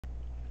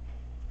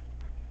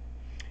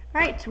All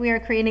right, so we are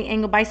creating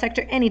angle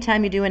bisector.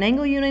 Anytime you do an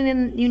angle, you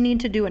need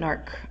to do an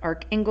arc.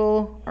 Arc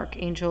angle,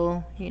 arc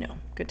angel, you know,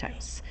 good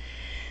times.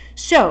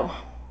 So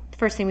the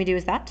first thing we do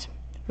is that,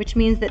 which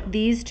means that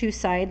these two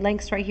side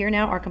lengths right here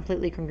now are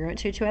completely congruent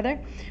to each other,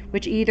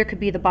 which either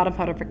could be the bottom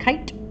part of a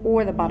kite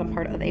or the bottom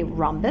part of a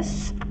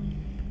rhombus.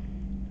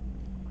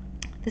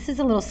 This is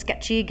a little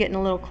sketchy, getting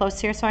a little close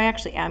here, so I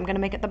actually am going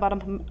to make it the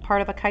bottom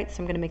part of a kite,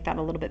 so I'm going to make that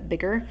a little bit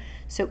bigger.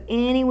 So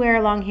anywhere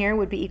along here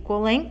would be equal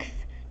length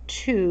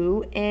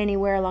to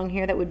anywhere along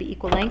here that would be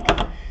equal length.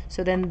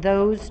 So then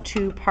those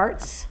two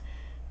parts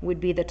would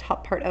be the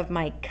top part of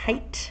my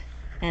kite,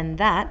 and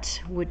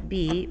that would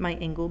be my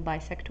angle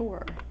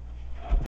bisector.